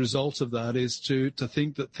temptations as a result of that is to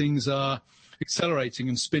think that things are accelerating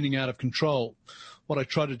and spinning out of control. What I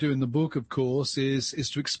try to do in the book, of course, is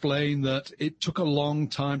to explain that it took a long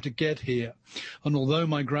time to get here. And although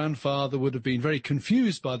my grandfather would have been very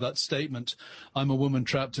confused by that statement, I'm a woman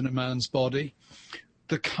trapped in a man's body,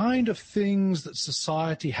 the kind of things that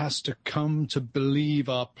society has to come to believe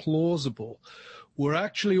are plausible were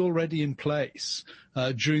actually already in place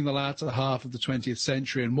during the latter half of the 20th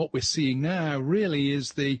century. And what we're seeing now really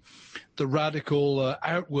is the radical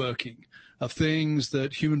outworking of things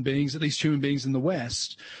that human beings, at least human beings in the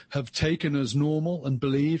West, have taken as normal and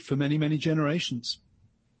believed for many, many generations.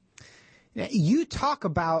 Now, you talk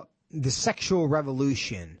about the sexual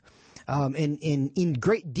revolution in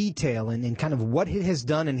great detail and kind of what it has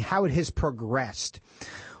done and how it has progressed.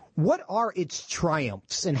 What are its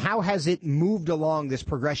triumphs and how has it moved along this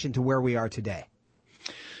progression to where we are today?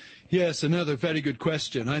 Yes, another very good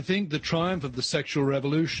question. I think the triumph of the sexual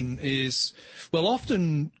revolution is, well,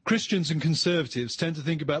 often Christians and conservatives tend to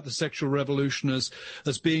think about the sexual revolution as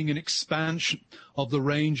being an expansion of the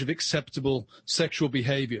range of acceptable sexual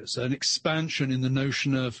behaviors, an expansion in the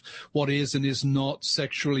notion of what is and is not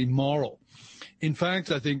sexually moral. In fact,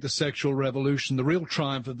 I think the sexual revolution, the real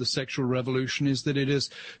triumph of the sexual revolution is that it has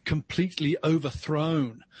completely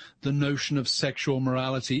overthrown the notion of sexual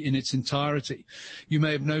morality in its entirety. You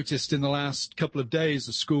may have noticed in the last couple of days,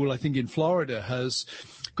 a school, I think in Florida, has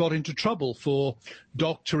got into trouble for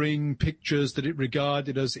doctoring pictures that it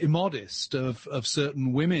regarded as immodest of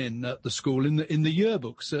certain women at the school in the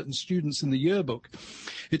yearbook, certain students in the yearbook.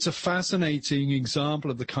 It's a fascinating example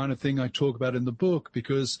of the kind of thing I talk about in the book,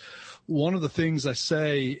 because one of the things I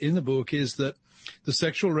say in the book is that the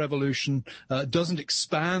sexual revolution doesn't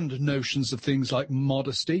expand notions of things like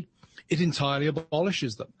modesty. It entirely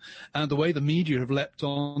abolishes them. And the way the media have leapt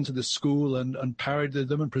onto the school and parodied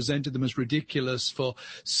them and presented them as ridiculous for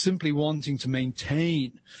simply wanting to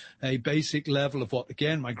maintain a basic level of what,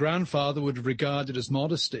 again, my grandfather would have regarded as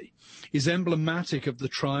modesty, is emblematic of the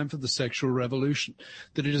triumph of the sexual revolution,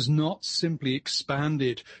 that it has not simply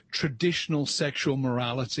expanded traditional sexual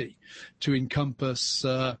morality to encompass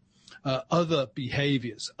other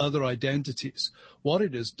behaviors, other identities. What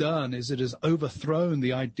it has done is it has overthrown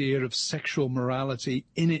the idea of sexual morality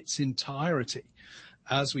in its entirety,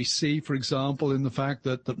 as we see, for example, in the fact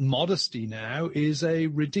that modesty now is a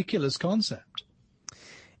ridiculous concept.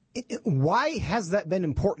 Why has that been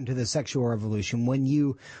important to the sexual revolution?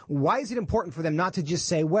 Why is it important for them not to just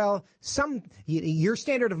say, well, your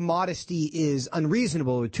standard of modesty is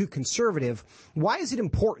unreasonable or too conservative? Why is it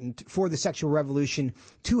important for the sexual revolution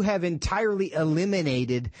to have entirely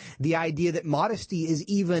eliminated the idea that modesty is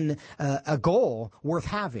even a goal worth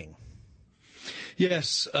having?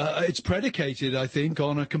 Yes, it's predicated, I think,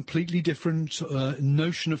 on a completely different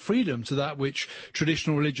notion of freedom to that which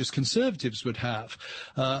traditional religious conservatives would have.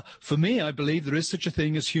 For me, I believe there is such a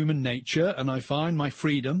thing as human nature, and I find my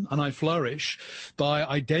freedom and I flourish by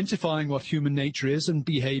identifying what human nature is and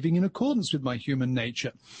behaving in accordance with my human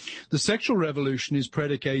nature. The sexual revolution is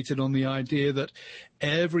predicated on the idea that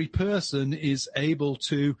every person is able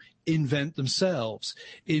to invent themselves,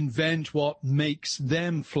 invent what makes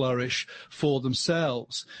them flourish for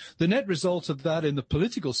themselves. The net result of that in the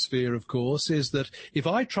political sphere, of course, is that if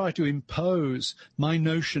I try to impose my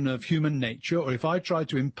notion of human nature, or if I try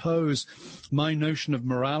to impose my notion of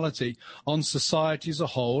morality on society as a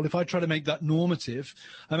whole, if I try to make that normative,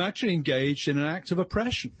 I'm actually engaged in an act of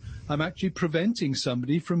oppression. I'm actually preventing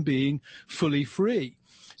somebody from being fully free.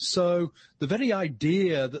 So the very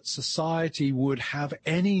idea that society would have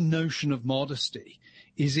any notion of modesty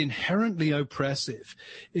is inherently oppressive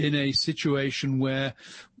in a situation where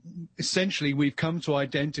essentially we've come to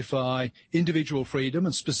identify individual freedom,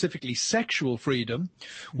 and specifically sexual freedom,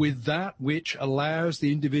 with that which allows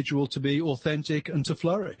the individual to be authentic and to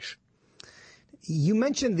flourish. You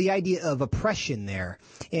mentioned the idea of oppression there,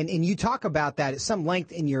 and you talk about that at some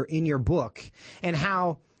length in your book, and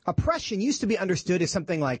how oppression used to be understood as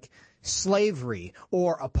something like slavery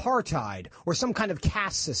or apartheid or some kind of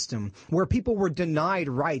caste system where people were denied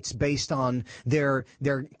rights based on their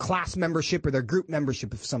class membership or their group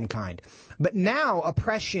membership of some kind. But now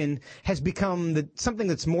oppression has become something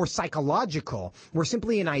that's more psychological, where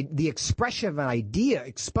simply the expression of an idea,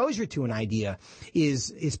 exposure to an idea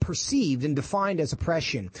is perceived and defined as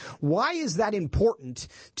oppression. Why is that important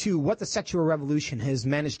to what the sexual revolution has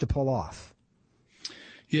managed to pull off?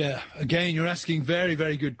 Yeah, again, you're asking very,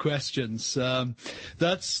 very good questions.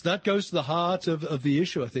 That goes to the heart of the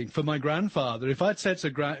issue, I think. For my grandfather, if I'd said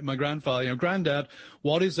to my grandfather, Granddad,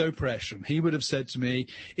 what is oppression? He would have said to me,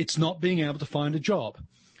 it's not being able to find a job.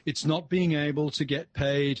 It's not being able to get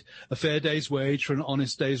paid a fair day's wage for an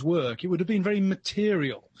honest day's work. It would have been very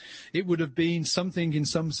material. It would have been something, in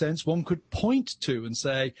some sense, one could point to and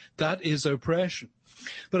say, that is oppression.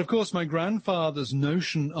 But of course, my grandfather's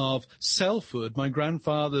notion of selfhood, my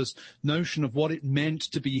grandfather's notion of what it meant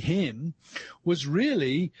to be him, was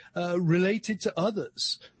really related to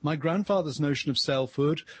others. My grandfather's notion of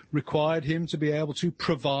selfhood required him to be able to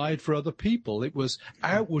provide for other people. It was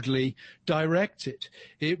outwardly directed.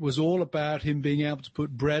 It was all about him being able to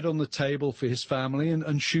put bread on the table for his family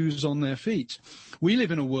and shoes on their feet. We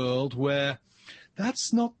live in a world where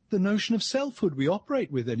that's not the notion of selfhood we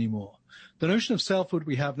operate with anymore. The notion of selfhood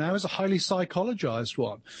we have now is a highly psychologized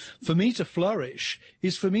one. For me to flourish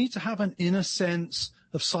is for me to have an inner sense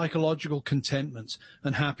of psychological contentment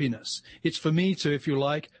and happiness. It's for me to, if you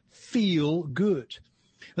like, feel good.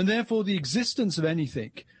 And therefore, the existence of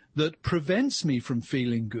anything that prevents me from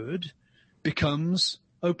feeling good becomes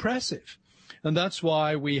oppressive. And that's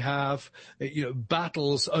why we have,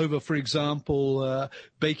 battles over, for example,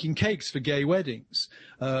 baking cakes for gay weddings.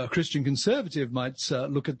 A Christian conservative might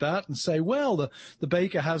look at that and say, well, the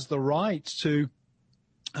baker has the right to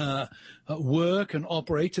work and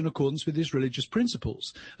operate in accordance with his religious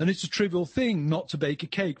principles. And it's a trivial thing not to bake a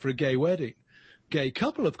cake for a gay wedding. Gay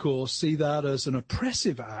couple, of course, see that as an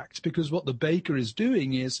oppressive act, because what the baker is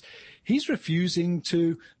doing is he's refusing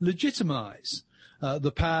to legitimize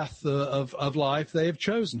the path of life they have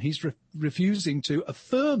chosen. He's refusing to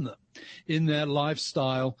affirm them in their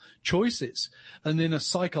lifestyle choices. And in a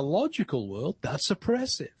psychological world, that's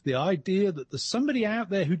oppressive. The idea that there's somebody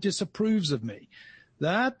out there who disapproves of me,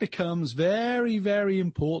 that becomes very, very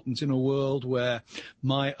important in a world where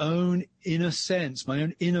my own inner sense, my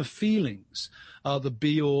own inner feelings are the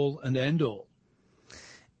be-all and end-all.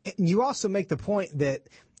 You also make the point that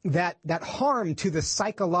harm to the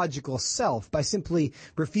psychological self by simply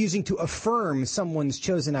refusing to affirm someone's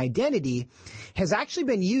chosen identity has actually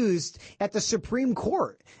been used at the Supreme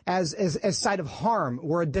Court as side of harm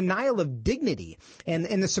or a denial of dignity.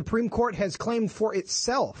 And the Supreme Court has claimed for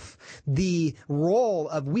itself the role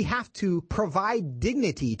of we have to provide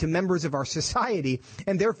dignity to members of our society,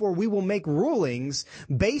 and therefore we will make rulings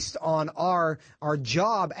based on our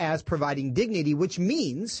job as providing dignity, which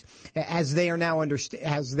means, as they are now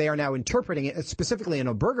interpreting it, specifically in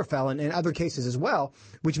Obergefell and in other cases as well,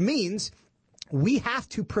 which means we have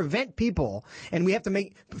to prevent people and we have to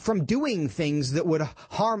make from doing things that would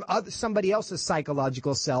harm somebody else's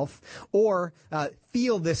psychological self or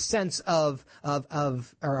feel this sense of or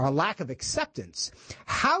a lack of acceptance.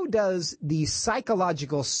 How does the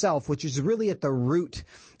psychological self, which is really at the root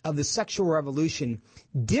of the sexual revolution,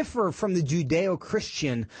 differ from the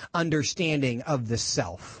Judeo-Christian understanding of the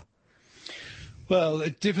self? Well,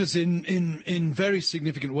 it differs in very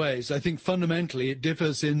significant ways. I think fundamentally it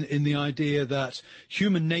differs in the idea that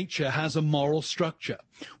human nature has a moral structure.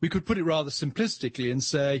 We could put it rather simplistically and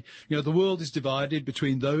say, the world is divided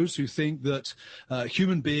between those who think that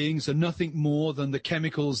human beings are nothing more than the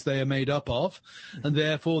chemicals they are made up of, and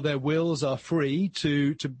therefore their wills are free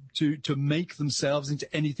to make themselves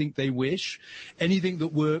into anything they wish. Anything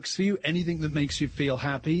that works for you, anything that makes you feel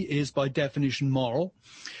happy is by definition moral.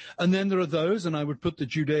 And then there are those, and I would put the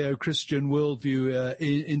Judeo-Christian worldview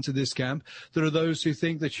into this camp, there are those who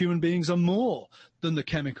think that human beings are more than the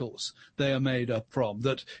chemicals they are made up from,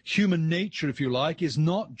 that human nature, if you like, is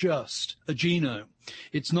not just a genome.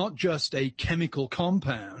 It's not just a chemical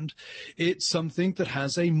compound. It's something that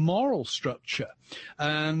has a moral structure.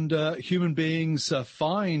 And human beings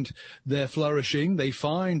find their flourishing, they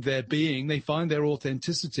find their being, they find their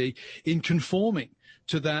authenticity in conforming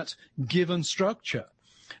to that given structure.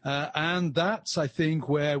 And that's, I think,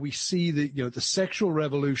 where we see the sexual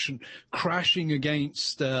revolution crashing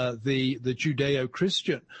against the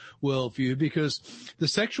Judeo-Christian worldview, because the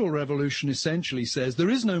sexual revolution essentially says there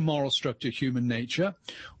is no moral structure to human nature.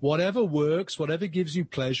 Whatever works, whatever gives you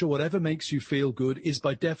pleasure, whatever makes you feel good is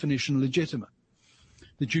by definition legitimate.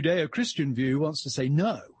 The Judeo-Christian view wants to say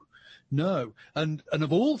no. And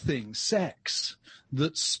of all things, sex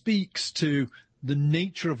that speaks to the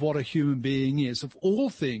nature of what a human being is. Of all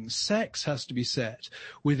things, sex has to be set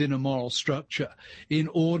within a moral structure in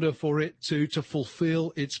order for it to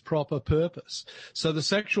fulfill its proper purpose. So the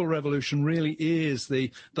sexual revolution really is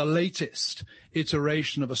the latest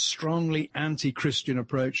iteration of a strongly anti-Christian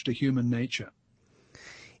approach to human nature.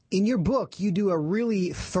 In your book, you do a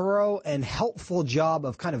really thorough and helpful job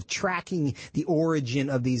of kind of tracking the origin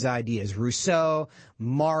of these ideas. Rousseau,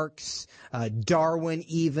 Marx, Darwin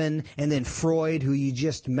even, and then Freud, who you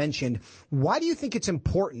just mentioned. Why do you think it's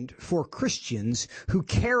important for Christians who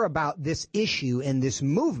care about this issue and this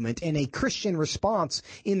movement and a Christian response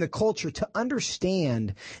in the culture to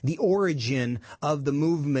understand the origin of the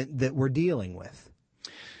movement that we're dealing with?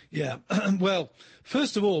 Yeah, well,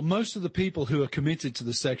 First of all, most of the people who are committed to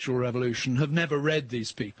the sexual revolution have never read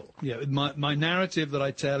these people. My narrative that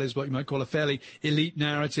I tell is what you might call a fairly elite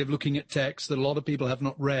narrative, looking at texts that a lot of people have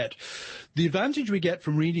not read. The advantage we get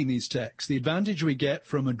from reading these texts, the advantage we get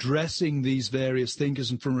from addressing these various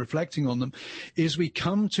thinkers and from reflecting on them, is we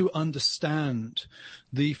come to understand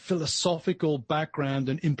the philosophical background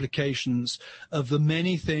and implications of the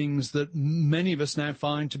many things that many of us now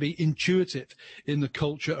find to be intuitive in the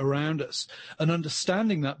culture around us. And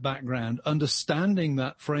understanding that background, understanding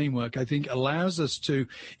that framework, I think allows us to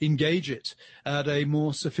engage it at a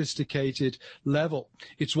more sophisticated level.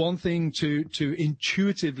 It's one thing to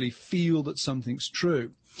intuitively feel that something's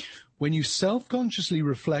true. When you self-consciously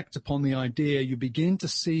reflect upon the idea, you begin to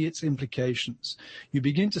see its implications. You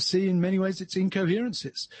begin to see, in many ways, its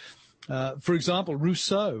incoherences. For example,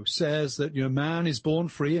 Rousseau says that man is born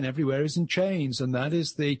free and everywhere is in chains, and that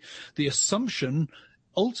is the assumption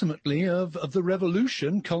ultimately of the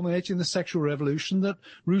revolution, culminating in the sexual revolution that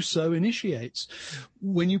Rousseau initiates.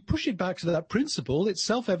 When you push it back to that principle, it's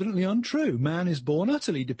self-evidently untrue. Man is born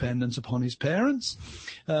utterly dependent upon his parents.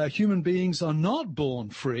 Human beings are not born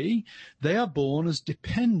free. They are born as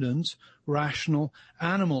dependent, rational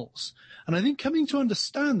animals. And I think coming to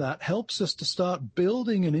understand that helps us to start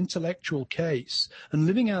building an intellectual case and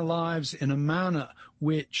living our lives in a manner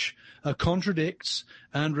which contradicts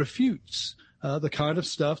and refutes the kind of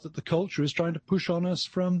stuff that the culture is trying to push on us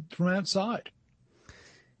from outside.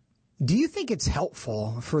 Do you think it's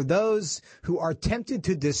helpful for those who are tempted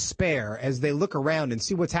to despair as they look around and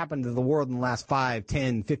see what's happened to the world in the last 5,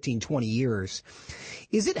 10, 15, 20 years?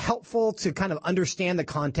 Is it helpful to kind of understand the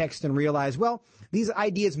context and realize, well, these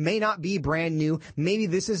ideas may not be brand new. Maybe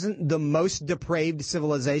this isn't the most depraved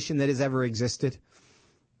civilization that has ever existed?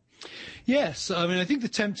 Yes, I think the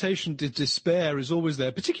temptation to despair is always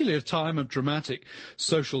there, particularly at a time of dramatic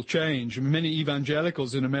social change. Many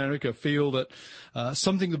evangelicals in America feel that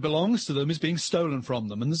something that belongs to them is being stolen from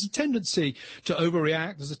them. And there's a tendency to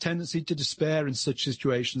overreact. There's a tendency to despair in such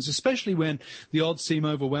situations, especially when the odds seem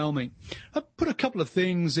overwhelming. I've put a couple of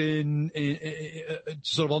things in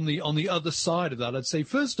sort of on the other side of that. I'd say,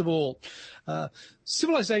 first of all,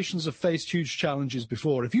 civilizations have faced huge challenges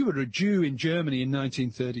before. If you were a Jew in Germany in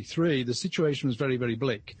 1933, the situation was very, very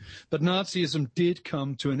bleak. But Nazism did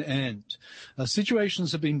come to an end.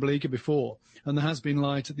 Situations have been bleaker before, and there has been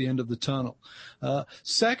light at the end of the tunnel.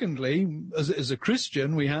 Secondly, as a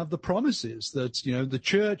Christian, we have the promises that, the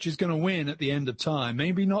church is going to win at the end of time.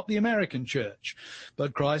 Maybe not the American church,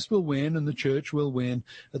 but Christ will win and the church will win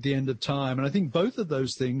at the end of time. And I think both of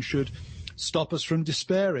those things should stop us from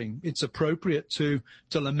despairing. It's appropriate to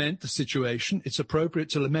lament the situation. It's appropriate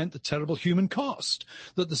to lament the terrible human cost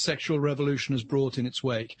that the sexual revolution has brought in its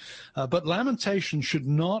wake. But lamentation should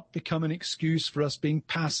not become an excuse for us being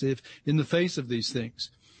passive in the face of these things.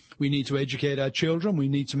 We need to educate our children. We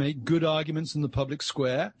need to make good arguments in the public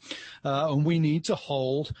square. And we need to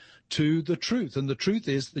hold to the truth. And the truth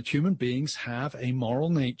is that human beings have a moral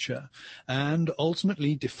nature. And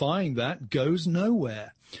ultimately defying that goes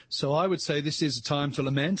nowhere. So I would say this is a time to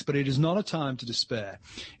lament, but it is not a time to despair.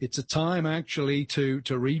 It's a time actually to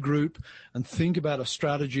regroup and think about a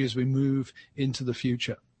strategy as we move into the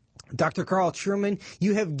future. Dr. Carl Trueman,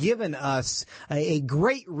 you have given us a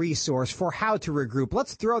great resource for how to regroup.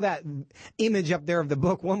 Let's throw that image up there of the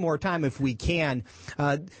book one more time if we can.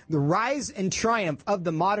 The Rise and Triumph of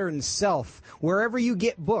the Modern Self. Wherever you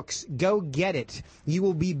get books, go get it. You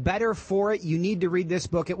will be better for it. You need to read this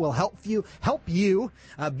book. It will help you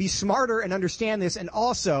be smarter and understand this, and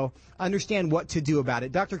also understand what to do about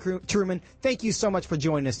it. Dr. Trueman, thank you so much for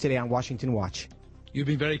joining us today on Washington Watch. You've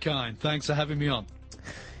been very kind. Thanks for having me on.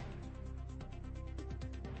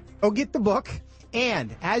 Go get the book,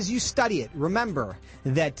 and as you study it, remember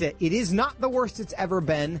that it is not the worst it's ever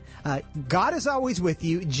been. God is always with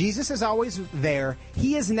you. Jesus is always there.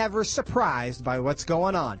 He is never surprised by what's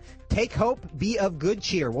going on. Take hope. Be of good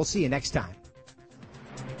cheer. We'll see you next time.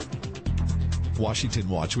 Washington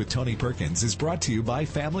Watch with Tony Perkins is brought to you by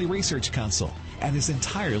Family Research Council and is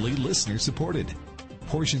entirely listener-supported.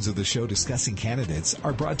 Portions of the show discussing candidates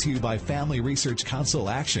are brought to you by Family Research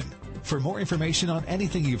Council Action. For more information on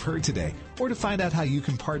anything you've heard today, or to find out how you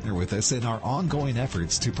can partner with us in our ongoing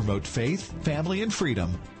efforts to promote faith, family, and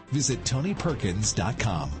freedom, visit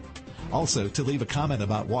TonyPerkins.com. Also, to leave a comment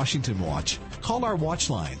about Washington Watch, call our watch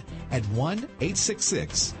line at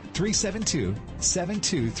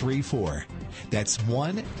 1-866-372-7234. That's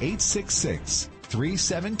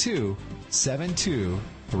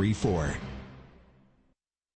 1-866-372-7234.